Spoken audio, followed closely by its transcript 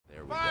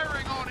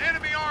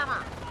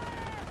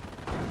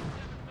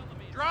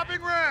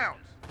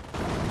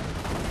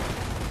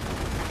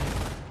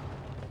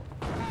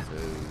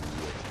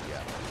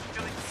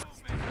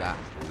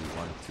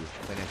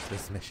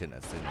this mission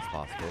as soon as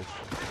possible.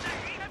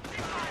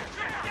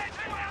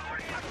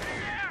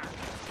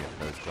 Get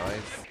those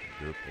guys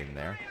group in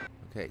there.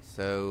 Okay,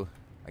 so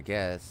I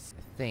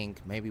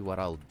think maybe what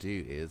I'll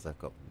do is I've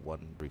got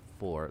 1, 3,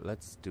 4.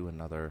 Let's do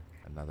another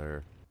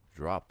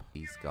drop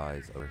these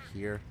guys over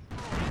here.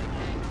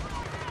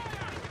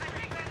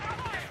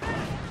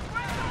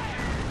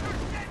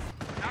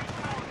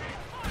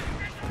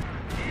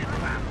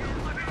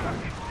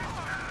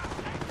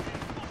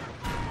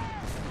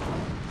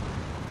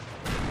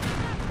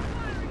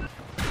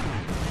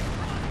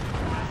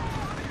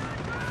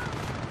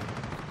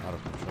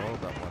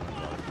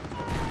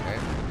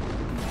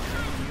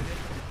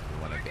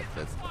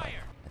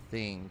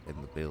 In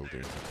the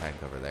building, the tank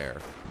over there.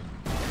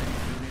 There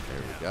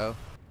we go.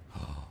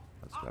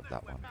 Let's grab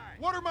that one.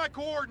 What are my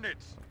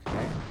coordinates?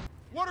 Okay.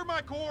 What are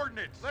my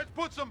coordinates? Let's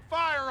put some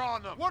fire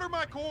on them. What are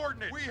my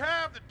coordinates? We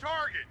have the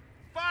target.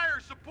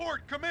 Fire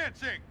support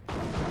commencing.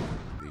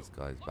 These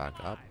guys back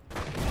up.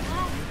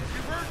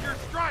 You've earned your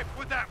stripe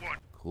with that one.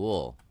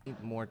 Cool.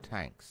 Need more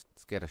tanks.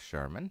 Let's get a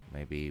Sherman.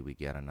 Maybe we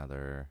get an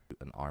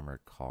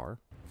armored car.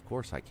 Of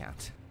course I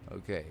can't.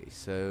 Okay,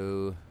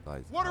 so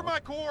guys. What are my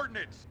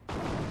coordinates?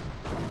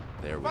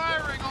 There we go.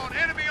 Firing on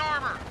enemy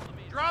armor.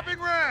 Dropping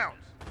rounds.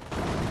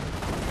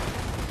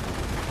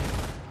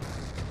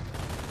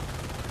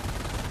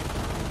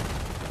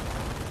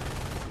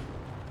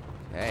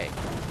 Okay.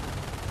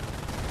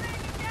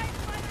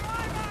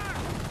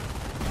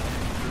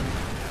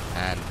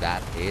 And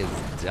that is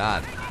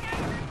done.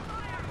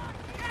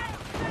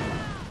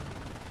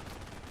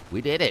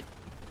 We did it.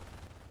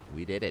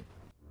 We did it.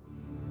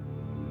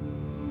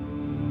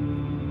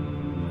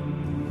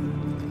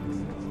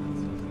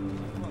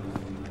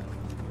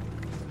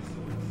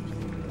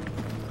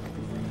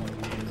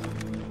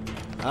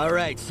 All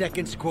right,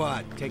 second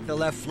squad, take the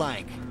left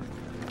flank.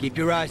 Keep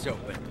your eyes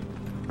open.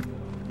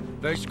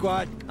 First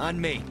squad, on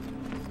me.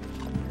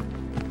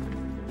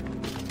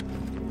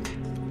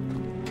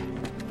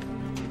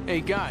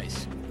 Hey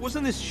guys,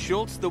 wasn't this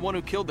Schultz the one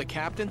who killed the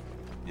captain?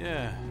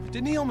 Yeah.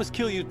 Didn't he almost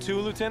kill you too,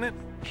 Lieutenant?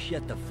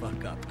 Shut the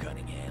fuck up,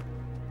 Cunningham.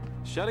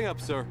 Shutting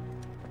up, sir.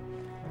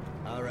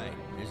 All right,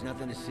 there's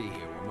nothing to see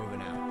here. We're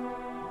moving out.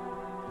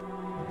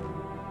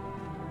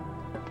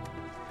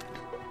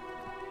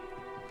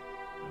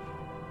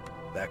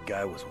 That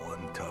guy was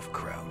one tough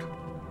crowd.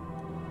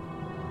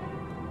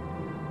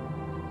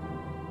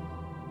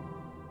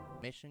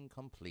 Mission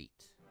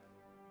complete.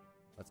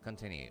 Let's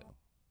continue.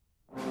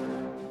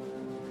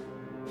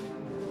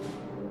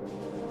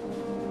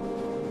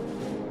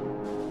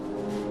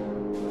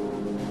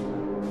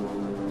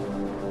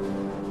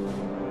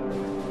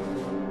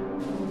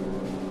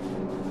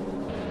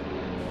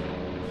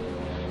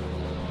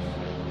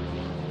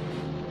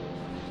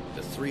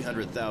 The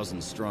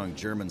 300,000-strong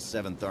German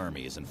 7th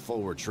Army is in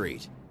full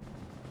retreat.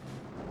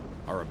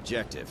 Our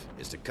objective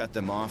is to cut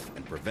them off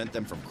and prevent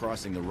them from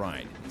crossing the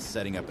Rhine and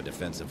setting up a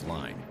defensive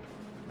line.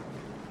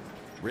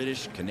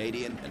 British,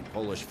 Canadian, and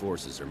Polish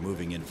forces are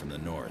moving in from the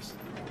north.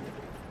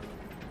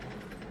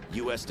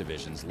 U.S.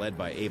 divisions led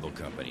by Able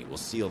Company will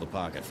seal the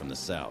pocket from the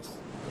south.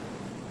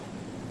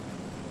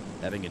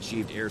 Having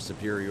achieved air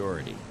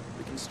superiority,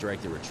 we can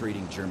strike the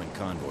retreating German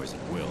convoys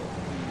at will.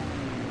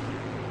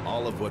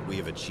 All of what we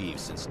have achieved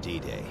since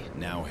D-Day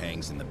now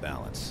hangs in the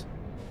balance.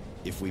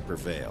 If we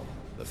prevail,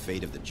 the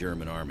fate of the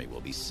German army will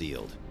be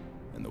sealed,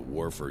 and the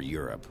war for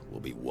Europe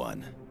will be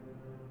won.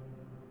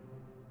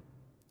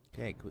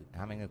 Okay,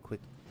 having a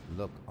quick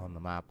look on the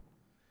map.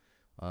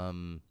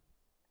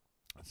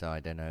 So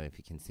I don't know if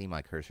you can see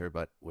my cursor,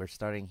 but we're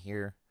starting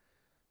here.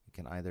 You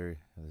can either,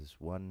 there's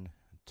 1,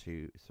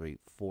 2, 3,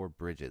 4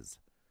 bridges.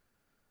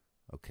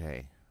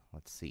 Okay,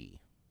 let's see.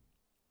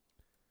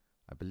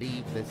 I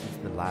believe this is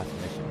the last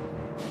mission.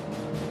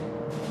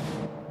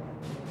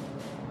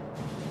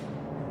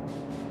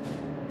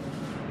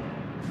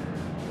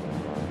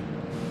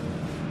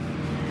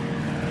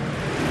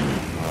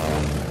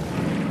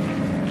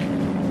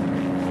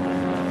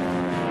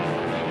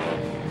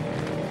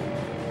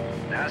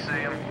 I see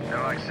them. They're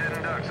like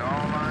sitting ducks all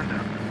lined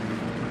up.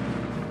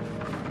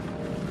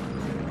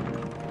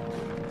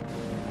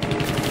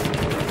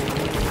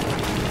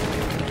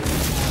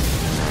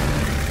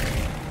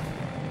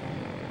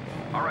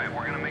 All right,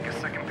 we're gonna make a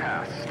second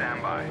pass.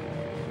 Stand by.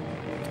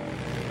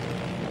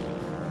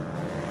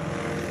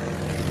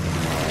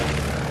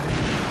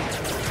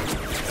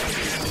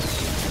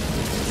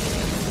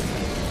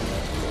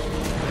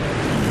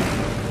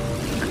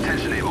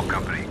 Attention, Able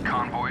Company.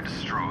 Convoy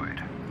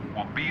destroyed.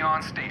 We'll be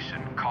on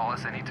station. Call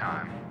us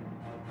anytime.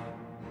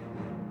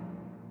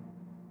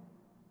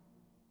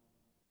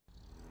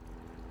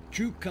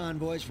 Troop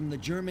convoys from the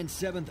German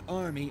 7th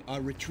Army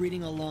are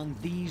retreating along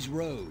these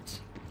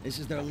roads. This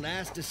is their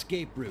last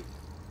escape route.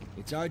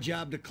 It's our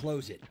job to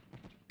close it.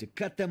 To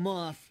cut them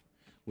off,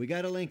 we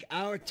gotta link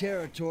our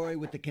territory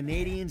with the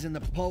Canadians and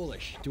the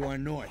Polish to our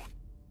north.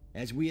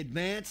 As we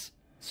advance,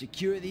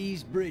 secure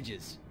these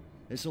bridges.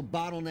 This'll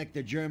bottleneck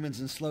the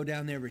Germans and slow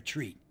down their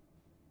retreat.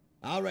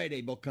 All right,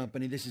 Able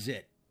Company, this is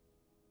it.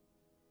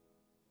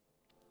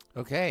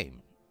 Okay.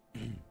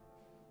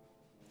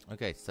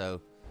 Okay, so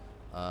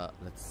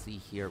let's see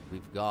here.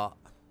 We've got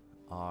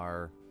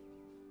our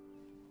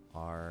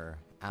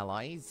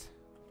allies.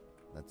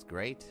 That's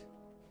great.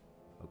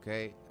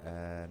 Okay,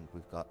 and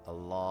we've got a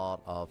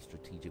lot of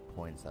strategic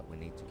points that we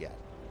need to get.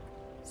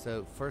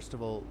 So first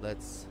of all,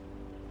 let's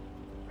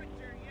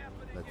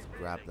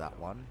grab that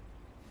one.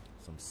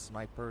 Some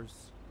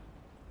snipers,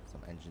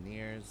 some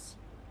engineers.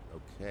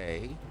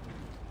 Okay.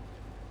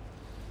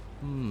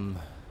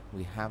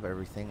 We have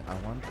everything. I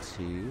want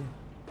to.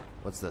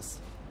 What's this?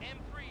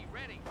 M3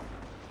 ready.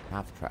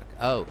 Half track.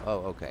 Oh,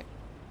 okay.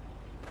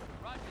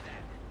 Roger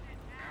that.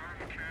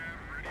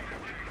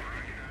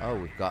 Oh,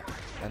 we've got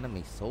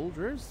enemy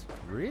soldiers?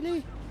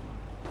 Really?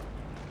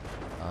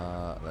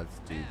 Let's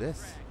do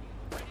this.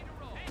 Ready to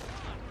roll.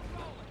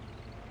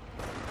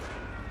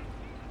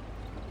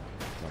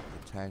 Got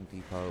the tank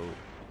depot.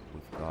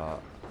 We've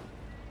got.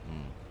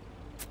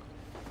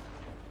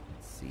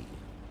 Let's see.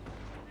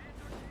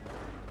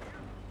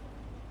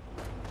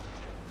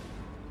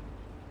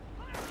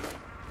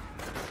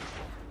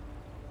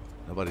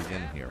 Nobody's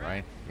in here,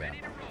 right? Yeah.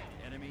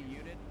 Enemy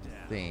unit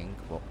I think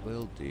what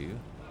we'll do.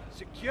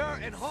 Secure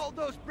and hold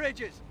those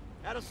bridges.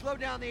 That'll slow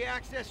down the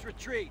access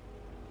retreat.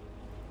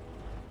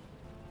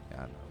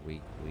 Yeah, no, we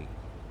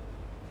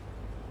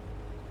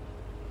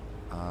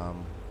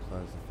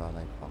close the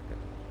valet pocket.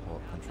 Or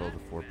control the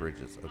 4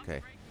 bridges.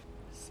 Okay.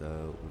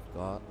 So we've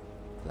got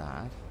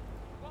that.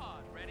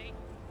 Squad ready.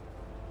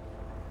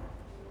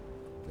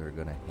 They're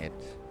gonna hit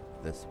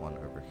this one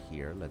over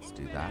here. Let's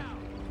do that.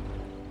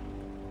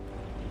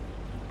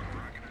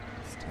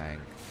 This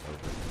tank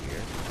over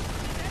here.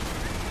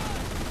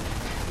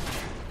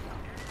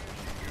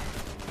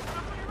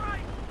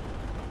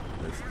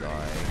 This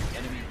guy.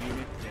 Enemy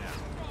unit down.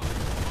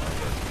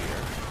 Over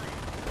here.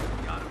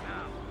 Got him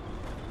now.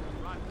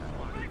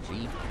 And the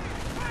Jeep.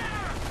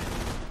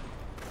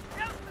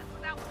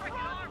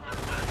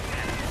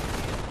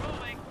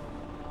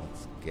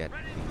 Let's get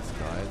these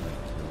guys and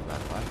kill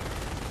that one.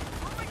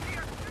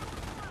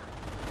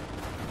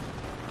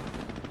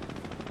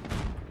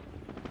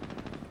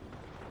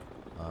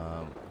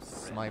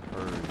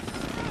 Snipers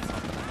is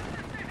not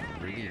gonna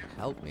really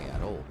help me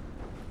at all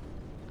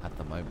at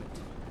the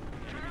moment.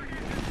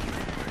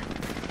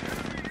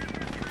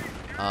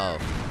 Oh.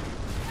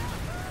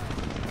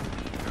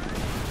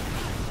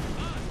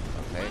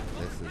 Okay,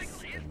 this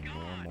is a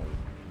normal.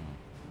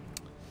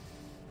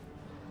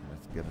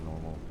 Let's get a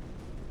normal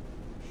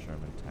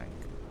Sherman tank.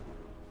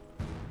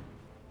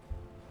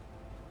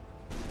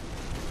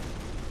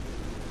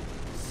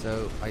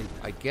 So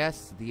I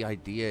guess the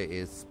idea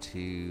is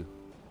to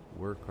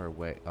work our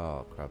way.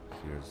 Oh crap!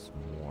 Here's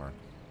more.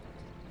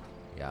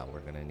 Yeah, we're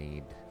gonna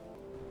need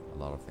a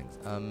lot of things.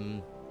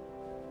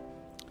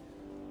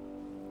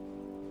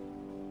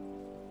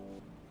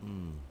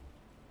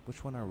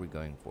 Which one are we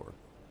going for?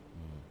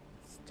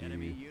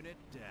 Enemy unit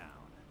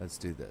down. Let's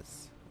do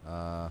this.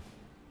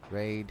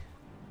 Raid,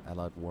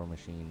 Allied War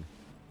Machine.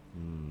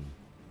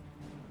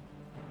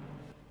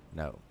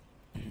 No.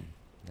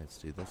 Let's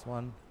do this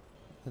one.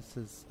 This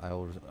is I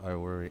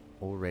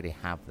already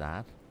have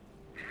that.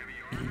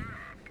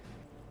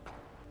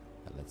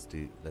 Let's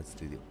do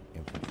the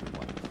infantry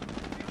one.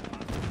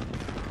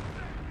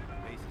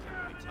 Bases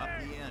are up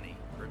the ante.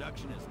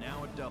 Production is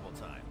now at double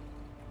time.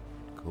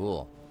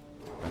 Cool.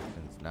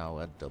 Production's now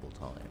at double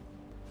time.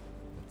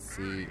 Let's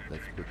see.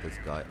 Let's put this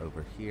guy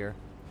over here.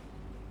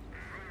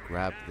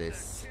 Grab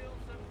this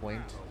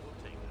point.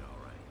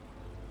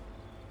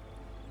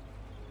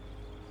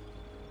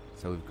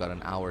 So we've got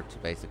an hour to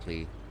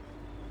basically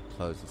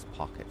close this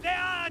pocket. They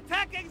are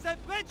attacking the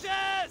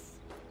bridges!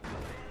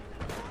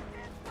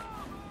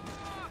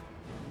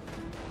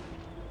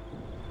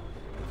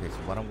 Okay, so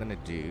what I'm gonna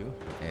do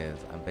is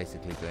I'm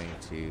basically going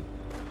to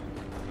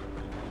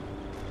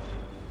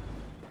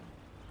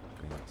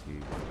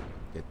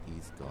get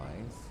these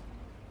guys.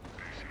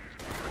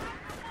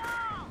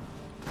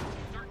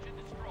 Search and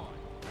destroy.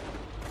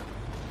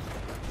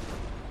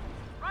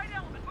 Right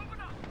element, moving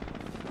up.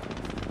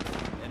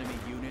 Enemy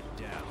unit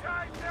down.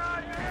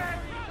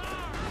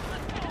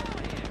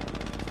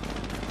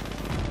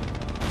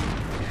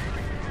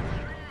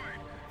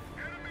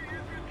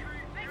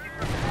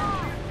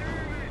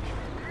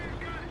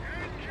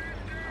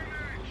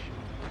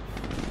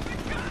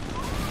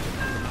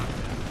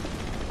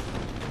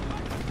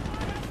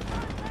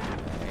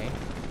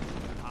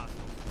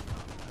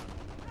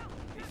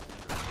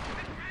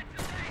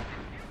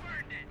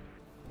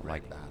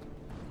 Like that.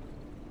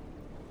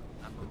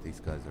 Put these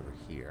guys over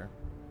here.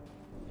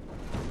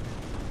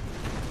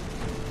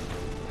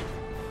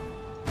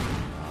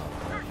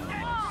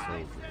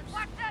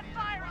 Watch that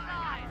fire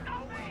line!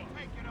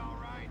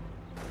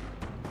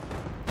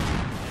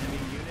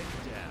 Enemy unit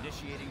down.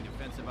 Initiating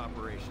defensive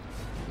operations.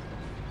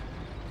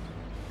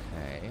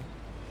 Okay.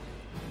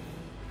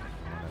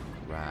 I'm gonna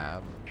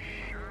grab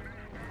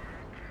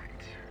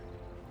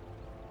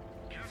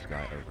this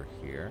guy over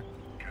here.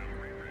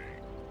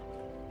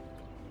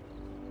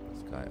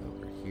 This guy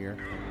over here.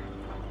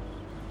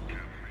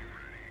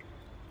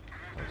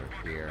 Over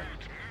here.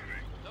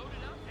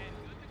 Loaded up and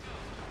good to go.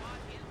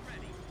 Squad in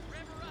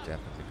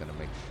definitely gonna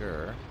make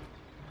sure.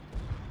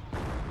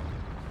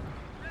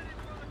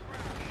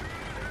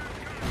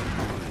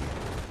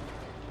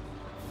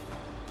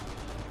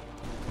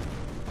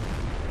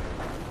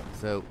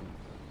 So,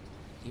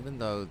 even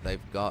though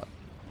they've got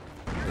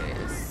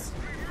this,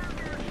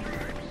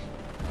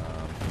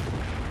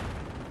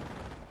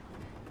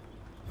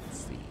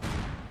 let's see.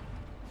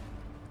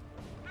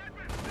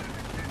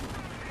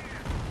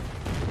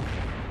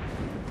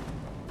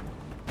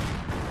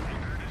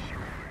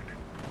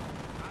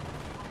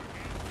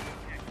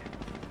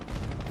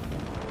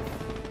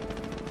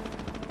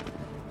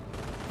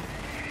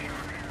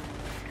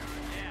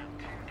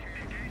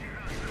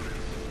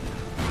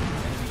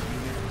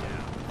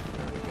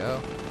 There we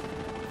go.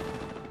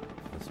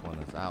 This one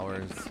is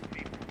ours. Let's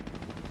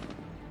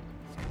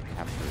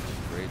capture this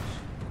bridge.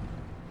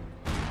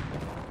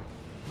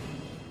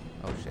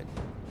 Oh shit.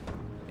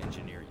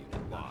 Engineer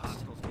unit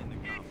lost.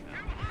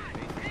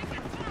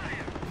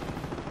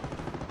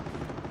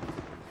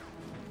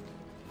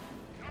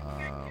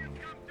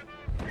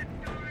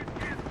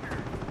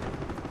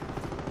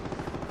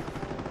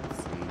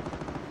 Let's see.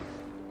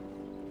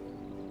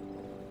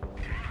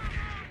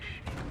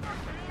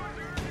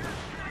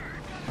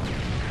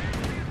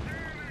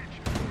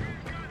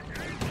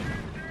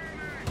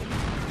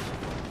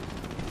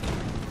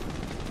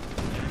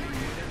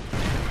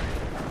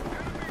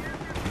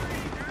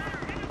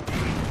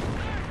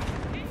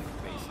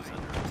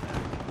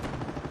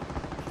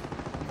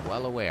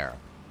 Well aware.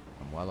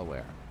 I'm well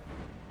aware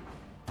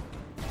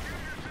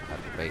that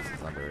the base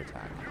is under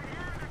attack.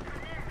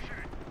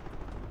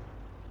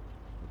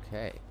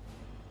 Okay.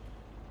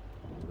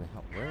 Do we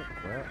have,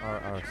 where are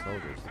our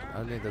soldiers?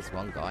 Only this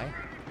one guy?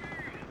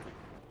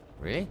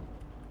 Really?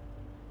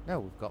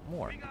 No, we've got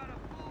more. We got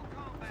a full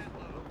combat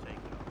load. We'll take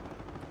it.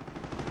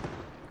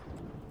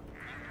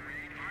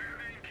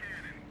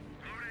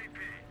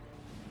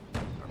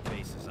 Our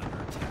base is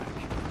under attack.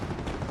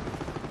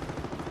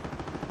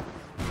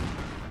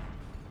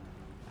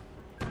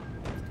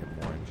 Let's get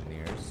more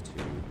engineers to...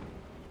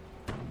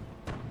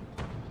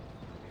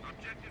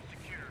 Objective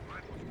secured.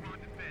 Rifle squad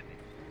defending.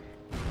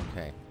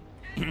 Okay.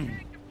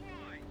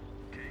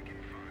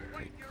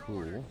 Okay,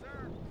 cool.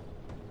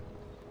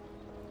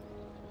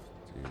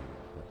 Let's do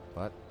that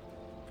butt.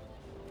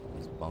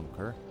 This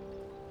bunker.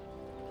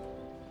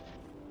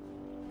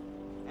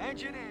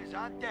 Engineers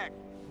on deck.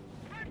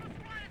 Rifle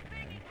squad is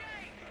being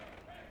engaged.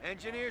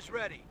 Engineers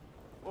ready.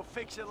 We'll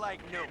fix it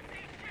like new.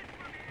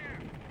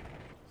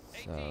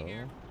 So,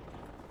 I'm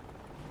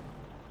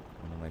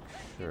gonna make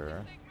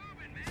sure.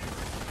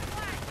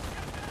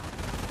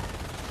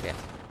 Shit.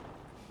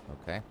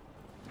 Okay.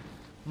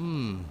 I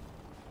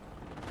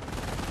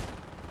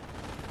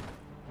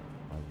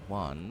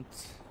want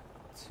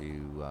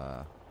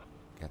to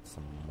get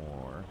some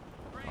more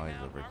guys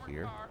over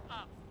here. Car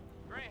up.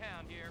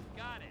 Greyhound here.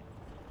 Got it.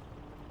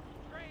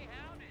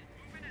 Greyhound is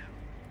moving out.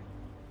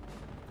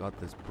 Got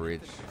this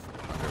bridge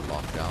under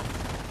lockdown.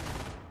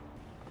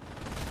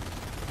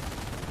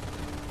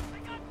 They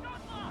got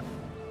shot lost.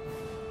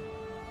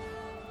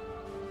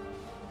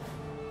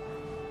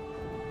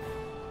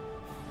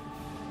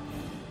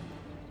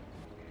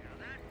 Now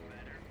that's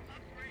better.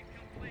 Upgrade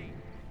complete.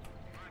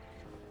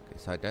 Okay,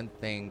 so I don't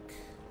think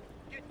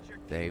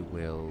they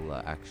will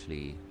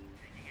actually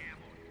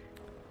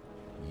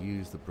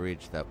use the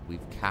bridge that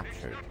we've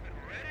captured.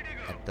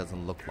 It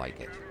doesn't look like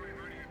it.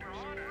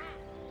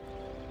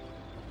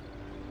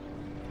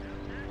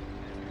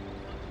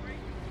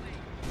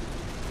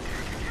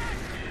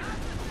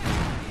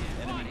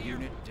 Enemy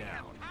unit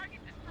down.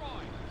 Target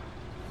destroyed.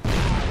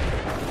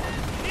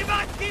 You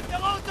must keep the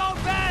loads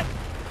open!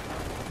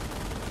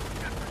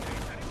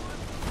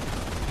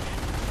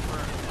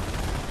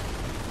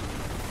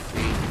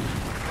 See?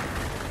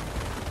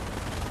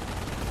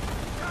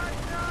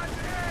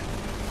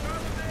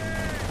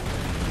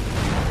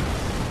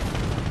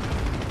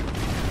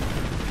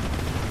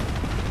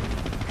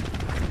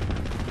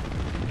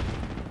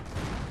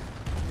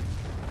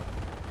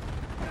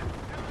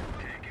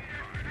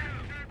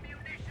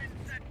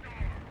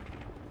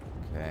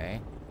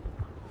 Okay.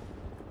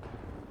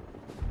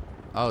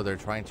 Oh, they're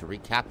trying to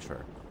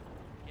recapture.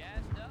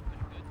 Gassed up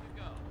and good to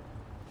go.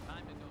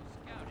 Time to go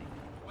scouting.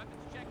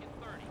 Weapons check at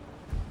 30.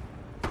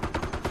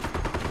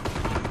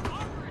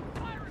 Armor is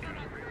firing on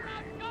us. We're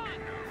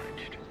outgunned.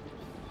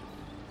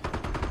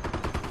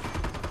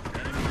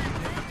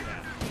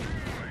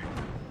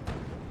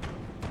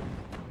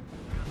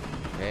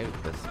 Okay,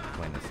 this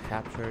plane is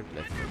captured.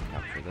 Let's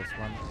capture this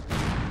one.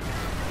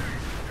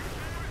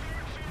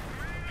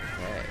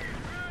 Okay.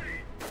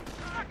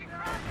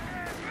 You're all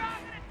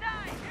gonna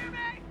die. Hear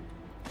me?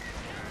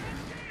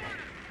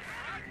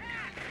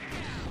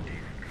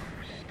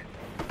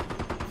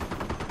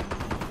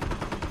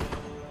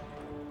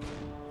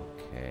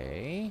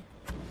 Okay.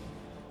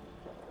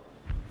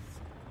 Let's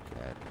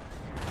get...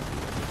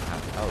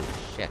 Oh,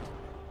 shit.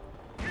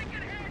 Take it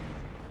ahead.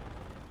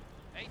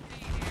 AT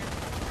here.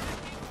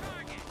 Tracking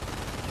target.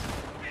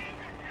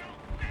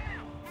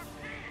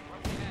 Where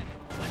we headed?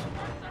 Let's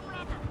burn some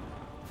rubber.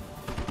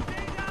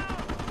 Stay down.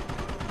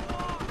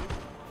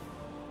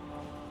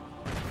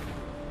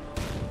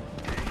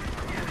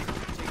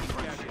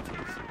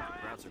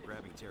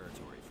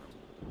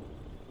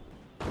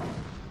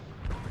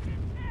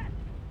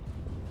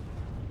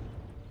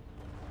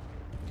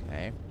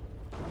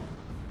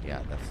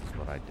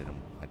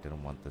 I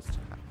didn't want this to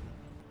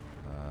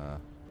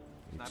happen.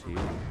 You two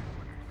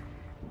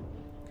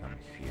come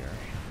here.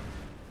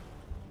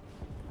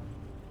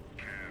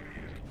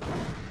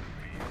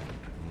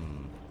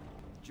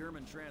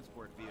 German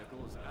transport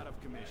vehicle is out of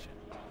commission.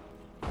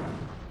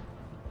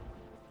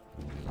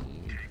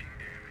 Need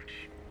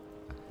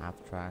a half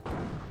track.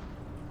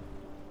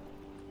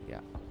 Yeah.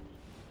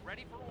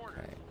 Ready for order.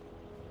 Okay.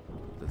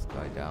 Put this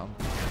guy down.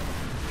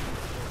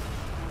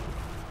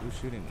 Who's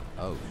shooting me?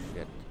 Oh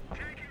shit.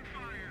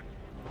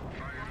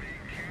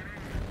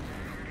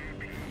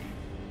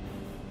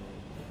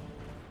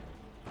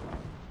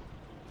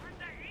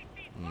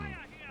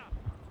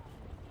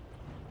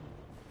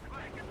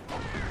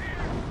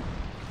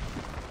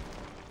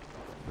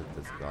 With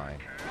this guy.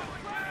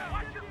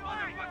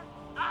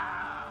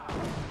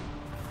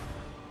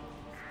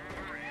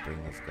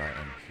 Bring this guy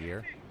in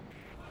here.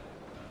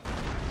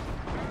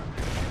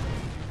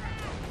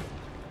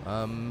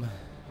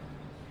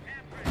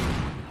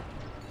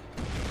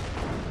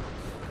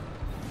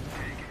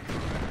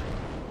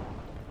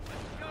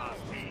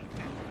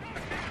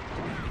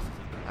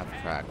 Half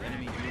track.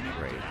 Enemy unit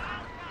Great.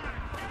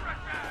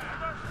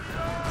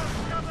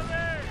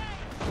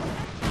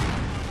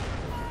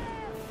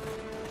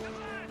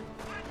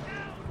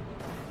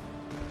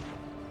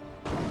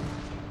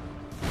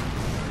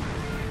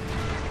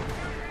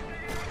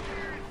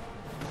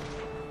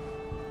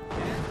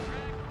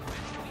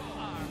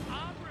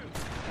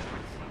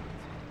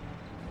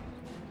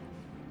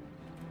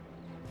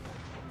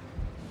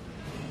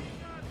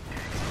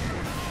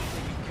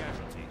 taking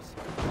casualties.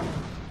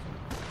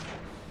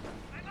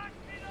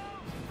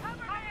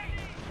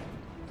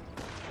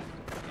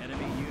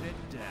 Enemy unit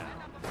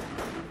down.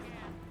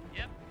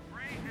 Yep,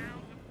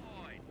 Greyhound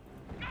deployed.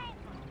 Go!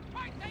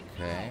 Right, take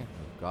Okay,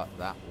 we've got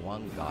that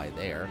one guy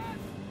there.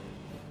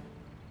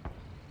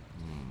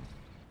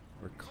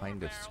 We're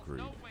kind of screwed.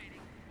 No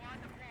waiting.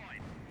 Squad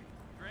deployed.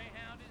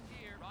 Greyhound is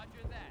here.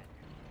 Roger that.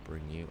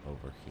 Bring you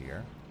over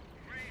here.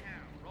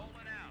 Greyhound,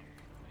 rolling out.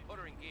 Put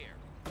her in gear.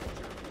 Do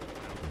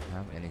we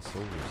have any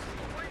soldiers?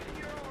 Waiting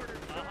your orders.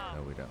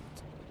 No, we don't.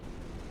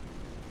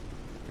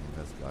 Bring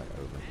this guy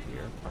over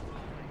here.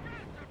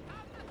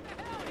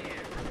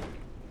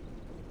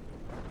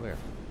 Where?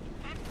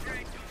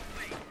 Upgrade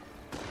complete.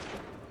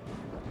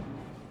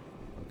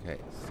 Okay,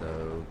 so...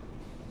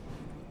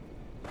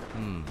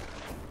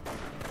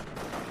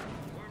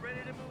 We're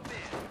ready to move in.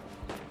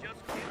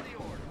 Just give the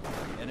order.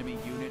 Enemy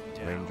unit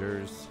down.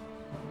 Rangers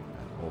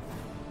and wolf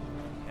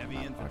Heavy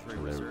infantry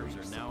artillery reserves are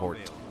now support.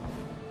 available.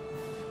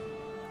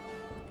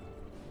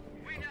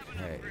 We have an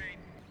Okay. upgrade.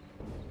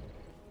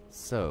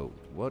 So,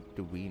 what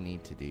do we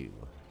need to do?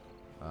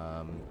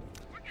 We're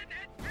getting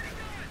hit pretty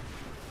good.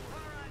 All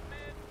right,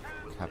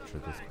 man. Capture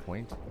this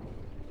point.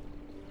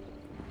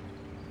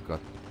 Got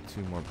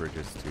 2 more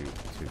bridges to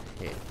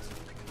hit.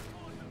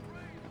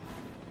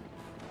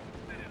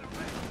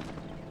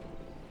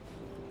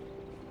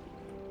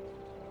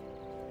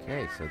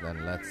 Okay, so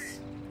then let's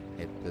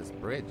hit this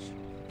bridge.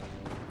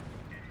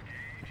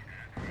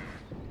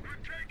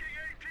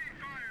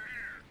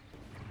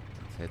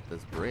 Let's hit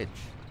this bridge.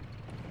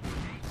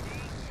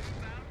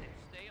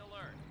 Stay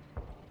alert.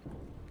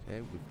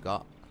 Okay, we've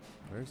got...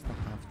 Where's the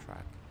half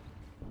track?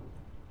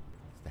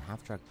 Is the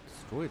half track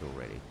destroyed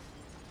already?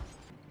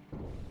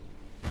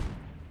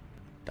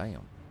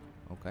 Damn.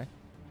 Okay.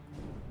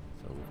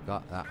 So we've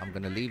got that. I'm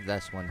gonna leave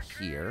this one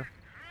here.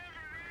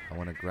 I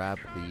want to grab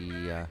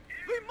the...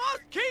 We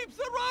must keep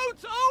the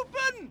roads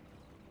open!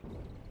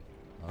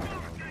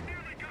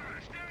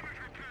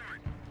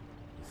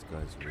 This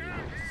guy's really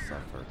going to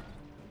suffer.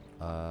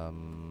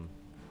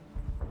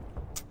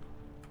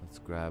 Let's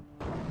grab...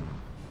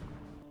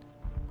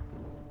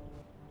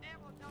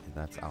 Okay,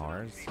 that's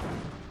ours.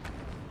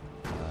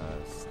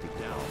 Stick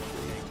down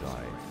these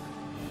guys.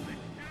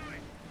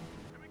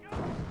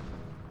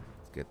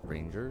 Let's get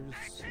Rangers.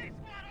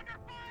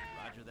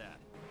 Roger that.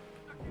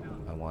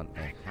 I want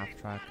a half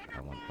track.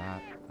 I want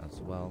that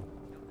as well.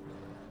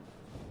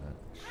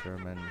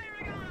 Sherman,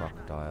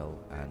 Crocodile,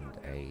 and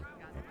a...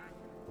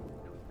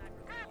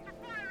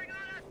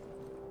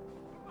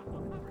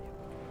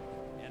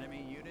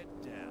 Enemy unit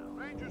down.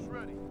 Rangers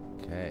ready.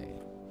 Okay.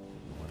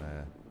 We want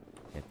to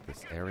hit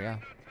this area.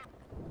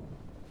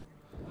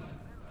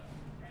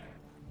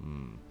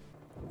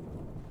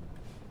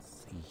 Let's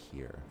see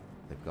here.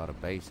 They've got a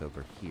base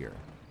over here.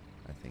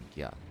 I think,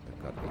 yeah.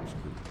 They've got HQ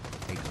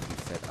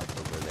set up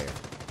over there.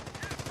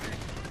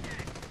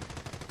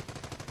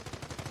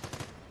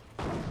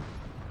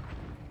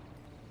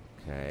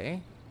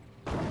 Okay.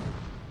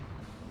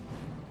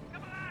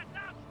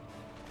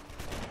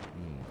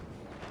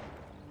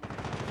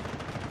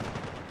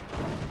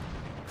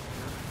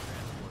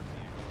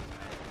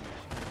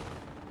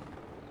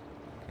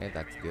 Okay,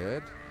 that's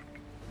good.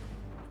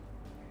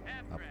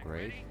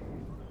 Upgrade.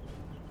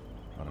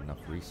 Not enough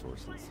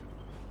resources.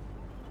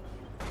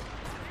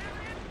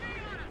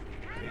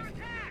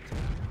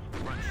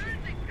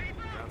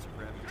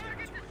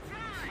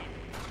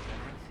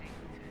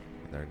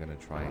 They're gonna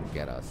try and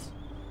get us.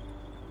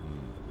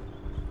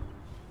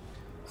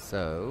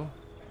 So,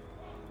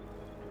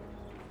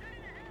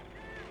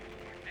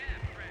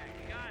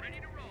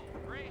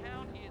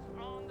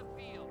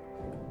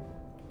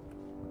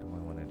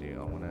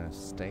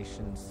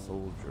 Station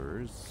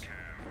soldiers.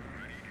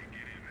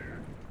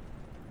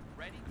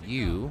 Ready to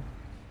You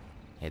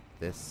hit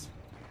this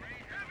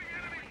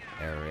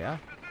area.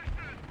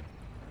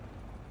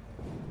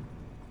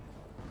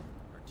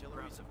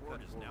 Artillery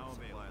support is now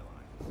available.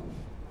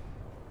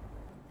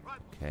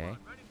 Okay.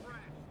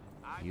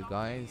 You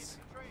guys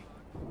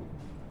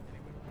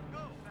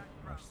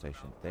are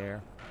stationed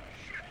there.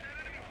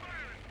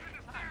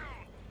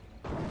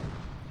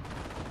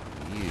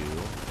 You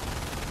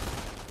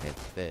hit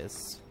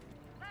this.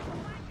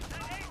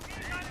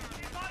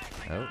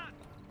 Oh.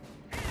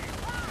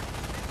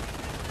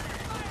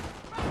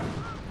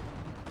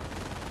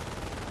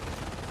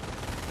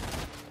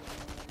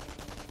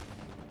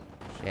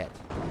 Shit.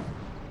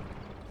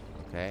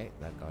 Okay,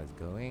 that guy's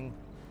going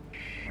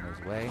on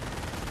his way.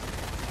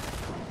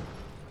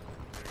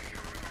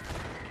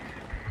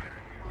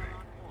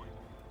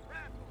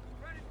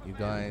 You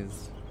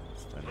guys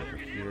stand over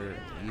here.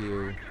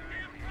 You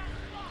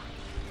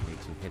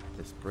need to hit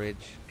this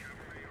bridge.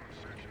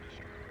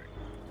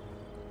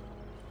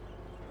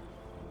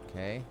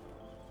 Okay.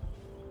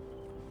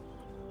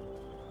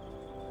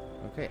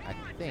 Okay, I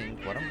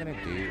think what I'm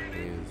gonna do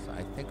is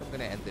I think I'm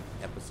gonna end the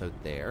episode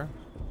there.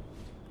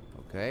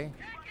 Okay.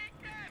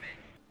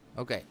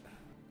 Okay.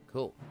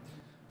 Cool.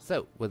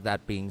 So, with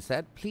that being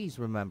said, please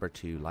remember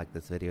to like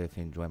this video if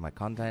you enjoy my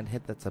content,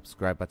 hit that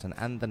subscribe button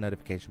and the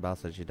notification bell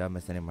so that you don't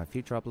miss any of my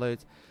future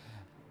uploads.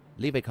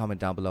 Leave a comment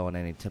down below on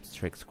any tips,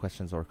 tricks,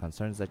 questions, or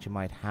concerns that you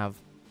might have,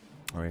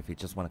 or if you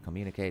just want to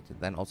communicate.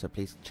 Then also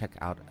please check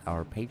out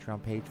our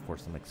Patreon page for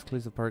some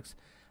exclusive perks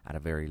at a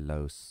very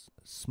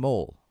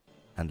small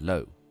and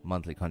low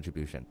monthly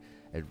contribution.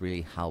 It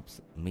really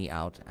helps me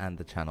out and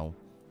the channel,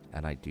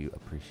 and I do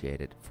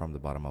appreciate it from the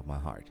bottom of my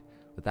heart.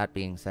 With that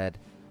being said,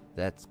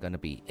 that's gonna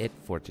be it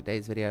for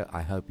today's video.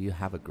 I hope you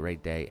have a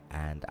great day,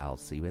 and I'll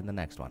see you in the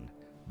next one.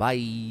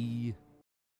 Bye!